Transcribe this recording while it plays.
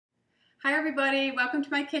Hi everybody, welcome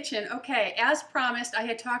to my kitchen. Okay, as promised, I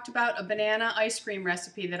had talked about a banana ice cream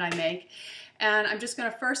recipe that I make, and I'm just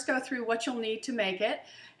going to first go through what you'll need to make it,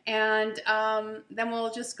 and then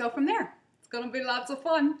we'll just go from there. It's going to be lots of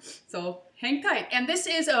fun, so hang tight. And this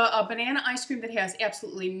is a banana ice cream that has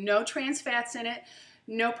absolutely no trans fats in it,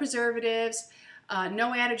 no preservatives,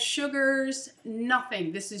 no added sugars,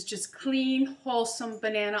 nothing. This is just clean, wholesome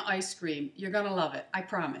banana ice cream. You're going to love it, I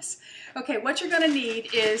promise. Okay, what you're going to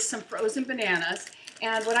need is some frozen bananas.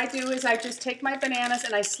 And what I do is I just take my bananas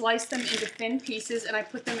and I slice them into thin pieces and I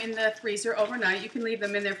put them in the freezer overnight. You can leave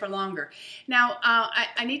them in there for longer. Now,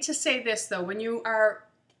 I need to say this though. When you are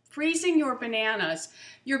freezing your bananas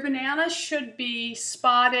should be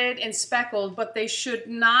spotted and speckled, but they should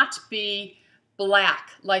not be black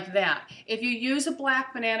like that. If you use a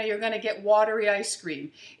black banana, you're going to get watery ice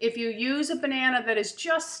cream. If you use a banana that is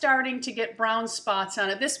just starting to get brown spots on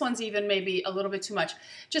it, this one's even maybe a little bit too much,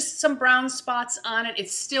 just some brown spots on it,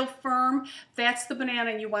 it's still firm, that's the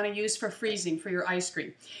banana you want to use for freezing for your ice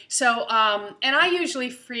cream. So, and I usually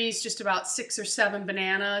freeze just about 6 or 7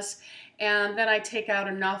 bananas, and then I take out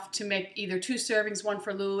enough to make either 2 servings, one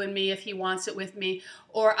for Lou and me if he wants it with me,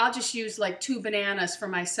 or I'll just use like 2 bananas for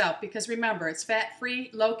myself, because remember, it's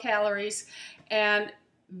fat-free, low calories, and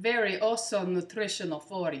very also nutritional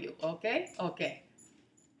for you, okay? Okay.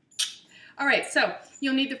 All right, so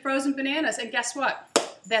you'll need the frozen bananas, and guess what?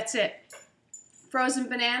 That's it. Frozen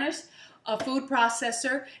bananas, a food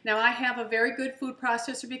processor. Now I have a very good food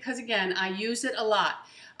processor because again, I use it a lot.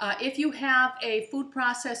 If you have a food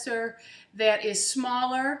processor that is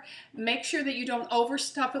smaller, make sure that you don't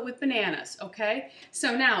overstuff it with bananas, okay?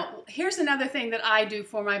 So now, here's another thing that I do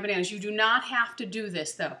for my bananas. You do not have to do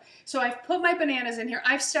this though. So I've put my bananas in here.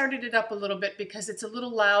 I've started it up a little bit because it's a little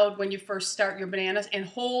loud when you first start your bananas, and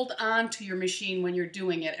hold on to your machine when you're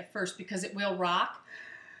doing it at first because it will rock.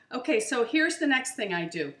 Okay, so here's the next thing I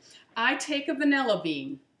do. I take a vanilla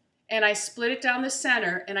bean and I split it down the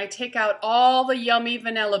center and I take out all the yummy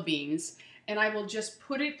vanilla beans and I will just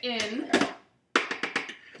put it in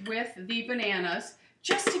with the bananas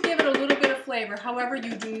just to give it a little bit of flavor. However,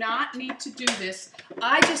 you do not need to do this.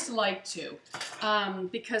 I just like to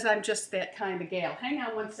because I'm just that kind of gal. Hang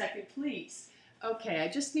on one second, please. Okay, I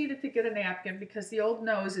just needed to get a napkin because the old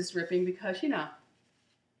nose is dripping because, you know,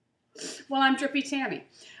 well, I'm drippy Tammy.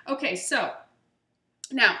 Okay, so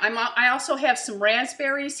now, I also have some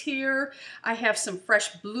raspberries here. I have some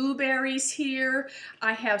fresh blueberries here.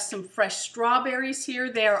 I have some fresh strawberries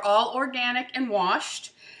here. They are all organic and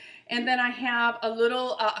washed. And then I have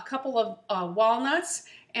a couple of walnuts,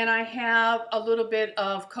 and I have a little bit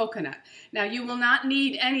of coconut. Now, you will not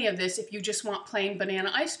need any of this if you just want plain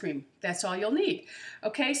banana ice cream. That's all you'll need.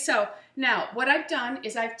 Okay, so now what I've done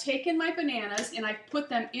is I've taken my bananas and I've put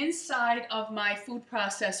them inside of my food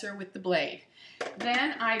processor with the blade.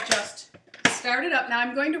 Then I just start it up. Now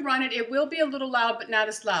I'm going to run it. It will be a little loud, but not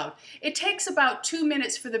as loud. It takes about 2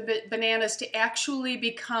 minutes for the bananas to actually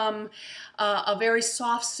become a very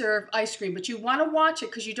soft serve ice cream, but you want to watch it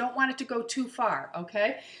because you don't want it to go too far,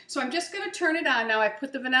 okay? So I'm just going to turn it on now. I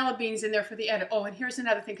put the vanilla beans in there for the edit. Oh, and here's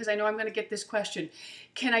another thing because I know I'm going to get this question.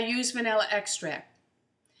 Can I use vanilla extract?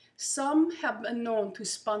 Some have been known to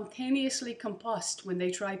spontaneously combust when they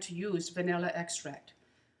try to use vanilla extract.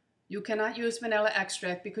 You cannot use vanilla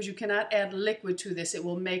extract because you cannot add liquid to this. It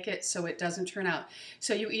will make it so it doesn't turn out.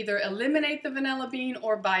 So you either eliminate the vanilla bean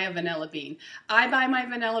or buy a vanilla bean. I buy my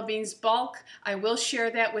vanilla beans bulk. I will share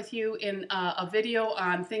that with you in a video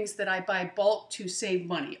on things that I buy bulk to save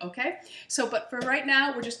money, okay? So, but for right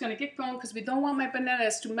now, we're just going to get going because we don't want my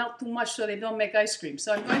bananas to melt too much so they don't make ice cream.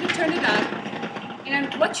 So I'm going to turn it on.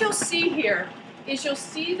 And what you'll see here is you'll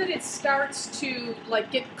see that it starts to like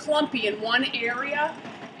get clumpy in one area.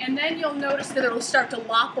 And then you'll notice that it'll start to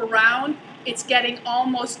lop around. It's getting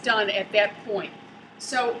almost done at that point.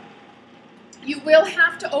 So you will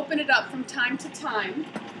have to open it up from time to time.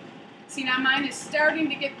 See, now mine is starting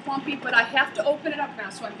to get clumpy, but I have to open it up now.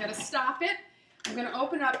 So I'm going to stop it. I'm going to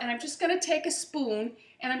open it up, and I'm just going to take a spoon,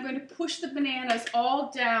 and I'm going to push the bananas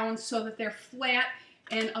all down so that they're flat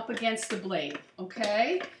and up against the blade,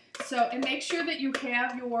 okay? So, and make sure that you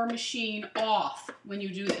have your machine off when you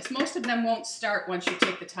do this. Most of them won't start once you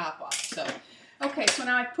take the top off. So, okay, so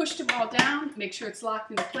now I've pushed them all down. Make sure it's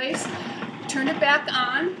locked into place. Turn it back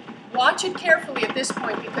on. Watch it carefully at this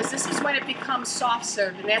point because this is when it becomes soft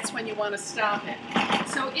serve, and that's when you want to stop it.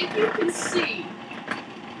 So if you can see,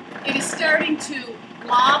 it is starting to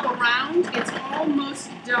lob around. It's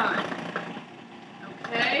almost done.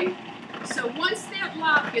 Okay? So once that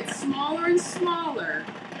lob gets smaller and smaller,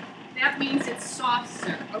 that means it's soft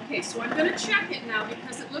serve. Okay, so I'm going to check it now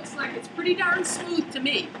because it looks like it's pretty darn smooth to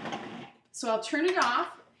me. So I'll turn it off,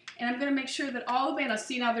 and I'm going to make sure that all the bananas,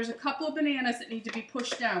 see now there's a couple of bananas that need to be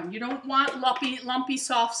pushed down. You don't want lumpy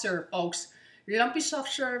soft serve, folks. Lumpy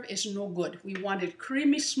soft serve is no good. We want it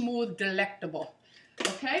creamy, smooth, delectable.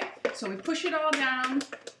 Okay, so we push it all down,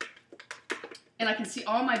 and I can see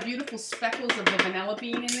all my beautiful speckles of the vanilla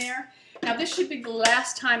bean in there. Now this should be the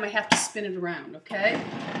last time I have to spin it around, okay?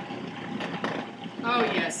 Oh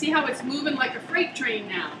yeah, see how it's moving like a freight train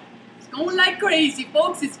now? It's going like crazy,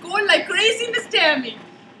 folks. It's going like crazy, Miss Tammy.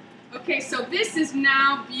 Okay, so this is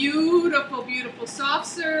now beautiful, beautiful soft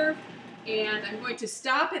serve, and I'm going to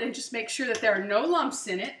stop it and just make sure that there are no lumps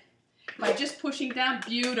in it by just pushing down.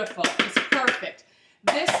 Beautiful. It's perfect.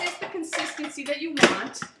 This is the consistency that you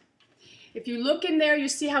want. If you look in there, you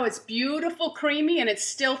see how it's beautiful, creamy, and it's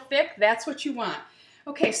still thick. That's what you want.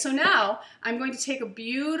 Okay, so now I'm going to take a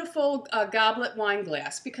beautiful goblet wine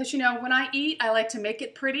glass because, you know, when I eat, I like to make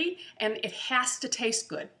it pretty, and it has to taste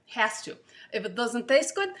good. Has to. If it doesn't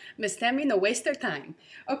taste good, Miss Tammy, no waste their time.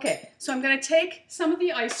 Okay, so I'm going to take some of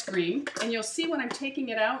the ice cream, and you'll see when I'm taking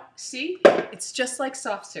it out, see? It's just like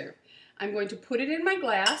soft serve. I'm going to put it in my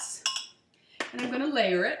glass, and I'm going to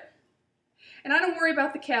layer it. And I don't worry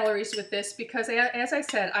about the calories with this because, as I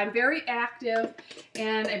said, I'm very active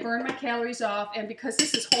and I burn my calories off. And because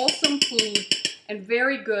this is wholesome food and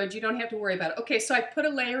very good, you don't have to worry about it. Okay, so I put a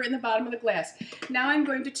layer in the bottom of the glass. Now I'm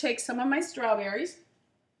going to take some of my strawberries.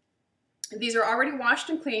 These are already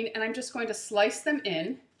washed and cleaned, and I'm just going to slice them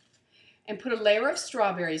in and put a layer of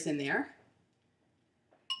strawberries in there.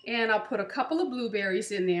 And I'll put a couple of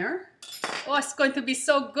blueberries in there. Oh, it's going to be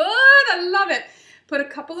so good. I love it. Put a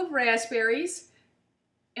couple of raspberries,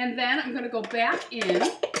 and then I'm going to go back in.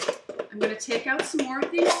 I'm going to take out some more of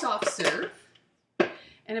these soft serve,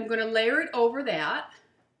 and I'm going to layer it over that.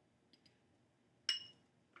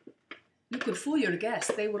 You could fool your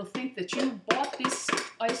guests. They will think that you bought this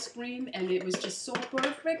ice cream and it was just so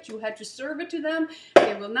perfect. You had to serve it to them.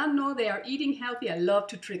 They will not know they are eating healthy. I love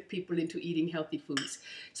to trick people into eating healthy foods.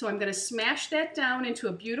 So I'm going to smash that down into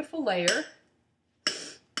a beautiful layer.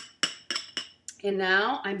 And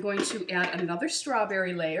now I'm going to add another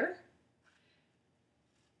strawberry layer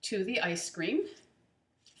to the ice cream.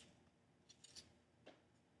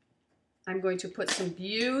 I'm going to put some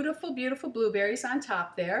beautiful, beautiful blueberries on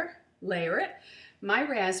top there, layer it, my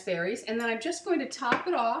raspberries, and then I'm just going to top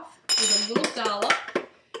it off with a little dollop,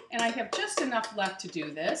 and I have just enough left to do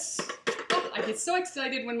this. Oh, I get so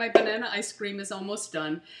excited when my banana ice cream is almost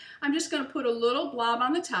done. I'm just going to put a little blob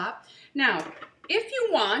on the top. Now, if you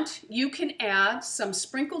want, you can add some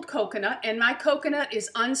sprinkled coconut, and my coconut is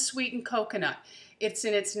unsweetened coconut. It's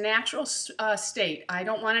in its natural state. I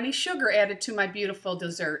don't want any sugar added to my beautiful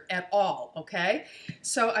dessert at all, okay?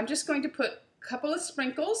 So I'm just going to put a couple of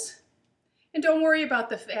sprinkles, and don't worry about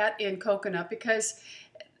the fat in coconut because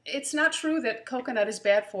it's not true that coconut is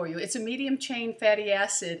bad for you. It's a medium chain fatty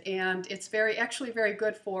acid, and it's actually very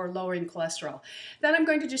good for lowering cholesterol. Then I'm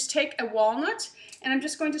going to just take a walnut, and I'm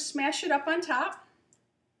just going to smash it up on top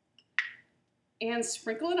and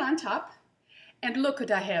sprinkle it on top. And look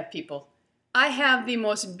what I have, people. I have the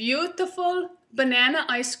most beautiful banana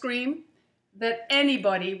ice cream that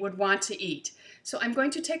anybody would want to eat. So I'm going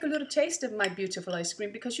to take a little taste of my beautiful ice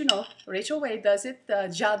cream because, you know, Rachel Wade does it,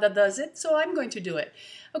 Jada does it, so I'm going to do it.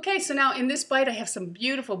 Okay, so now in this bite I have some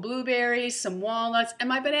beautiful blueberries, some walnuts, and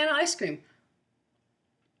my banana ice cream.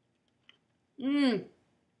 Mmm,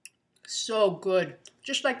 so good.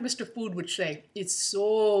 Just like Mr. Food would say, it's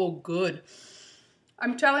so good.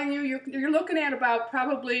 I'm telling you, you're looking at about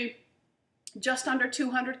probably just under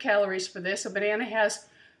 200 calories for this. A banana has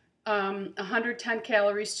 110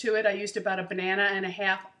 calories to it. I used about a banana and a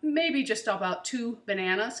half, maybe just about 2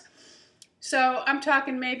 bananas. So I'm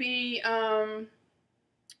talking maybe, I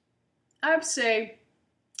would say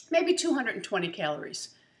maybe 220 calories.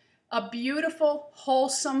 A beautiful,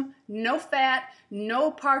 wholesome, no fat,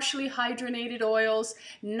 no partially hydrogenated oils,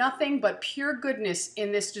 nothing but pure goodness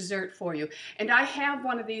in this dessert for you. And I have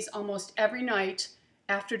one of these almost every night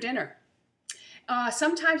after dinner.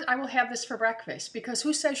 Sometimes I will have this for breakfast because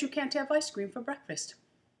who says you can't have ice cream for breakfast?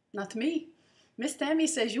 Not me. Miss Tammy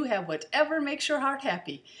says you have whatever makes your heart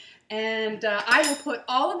happy. And I will put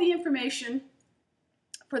all of the information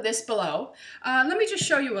for this below. Let me just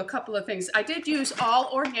show you a couple of things. I did use all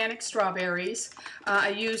organic strawberries. I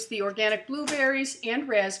used the organic blueberries and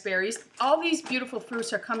raspberries. All these beautiful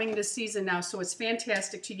fruits are coming this season now, so it's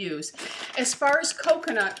fantastic to use. As far as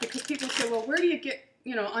coconut, because people say, well, where do you get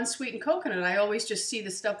you know, unsweetened coconut. I always just see the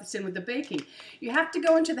stuff that's in with the baking. You have to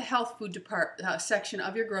go into the health food section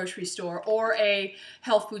of your grocery store or a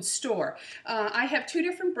health food store. I have two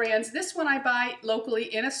different brands. This one I buy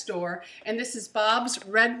locally in a store, and this is Bob's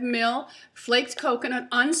Red Mill Flaked Coconut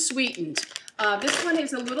Unsweetened. This one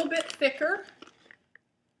is a little bit thicker.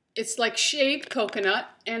 It's like shaved coconut,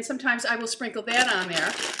 and sometimes I will sprinkle that on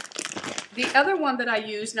there. The other one that I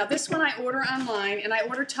use, now this one I order online, and I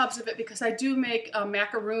order tubs of it because I do make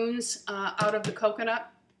macaroons out of the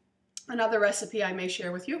coconut. Another recipe I may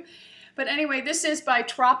share with you. But anyway, this is by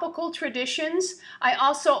Tropical Traditions. I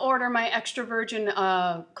also order my extra virgin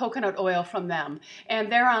coconut oil from them.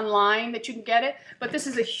 And they're online that you can get it. But this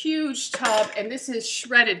is a huge tub, and this is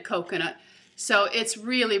shredded coconut. So it's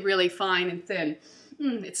really, really fine and thin.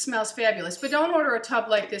 It smells fabulous, but don't order a tub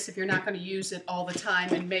like this if you're not going to use it all the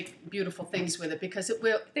time and make beautiful things with it, because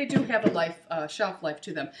they do have a shelf life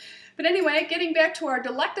to them. But anyway, getting back to our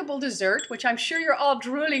delectable dessert, which I'm sure you're all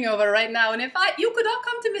drooling over right now, and if you could all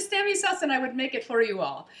come to Miss Tammy's house and I would make it for you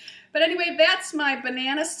all. But anyway, that's my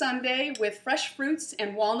banana sundae with fresh fruits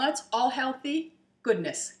and walnuts, all healthy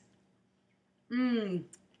goodness.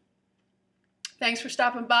 Thanks for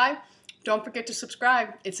stopping by. Don't forget to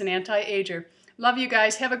subscribe. It's an anti-ager. Love you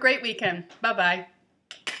guys. Have a great weekend. Bye-bye.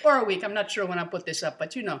 Or a week. I'm not sure when I put this up,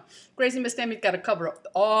 but you know, Crazy Miss Tammy's got to cover up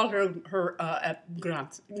all her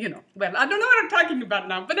grants. You know, well, I don't know what I'm talking about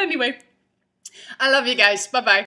now, but anyway, I love you guys. Bye-bye.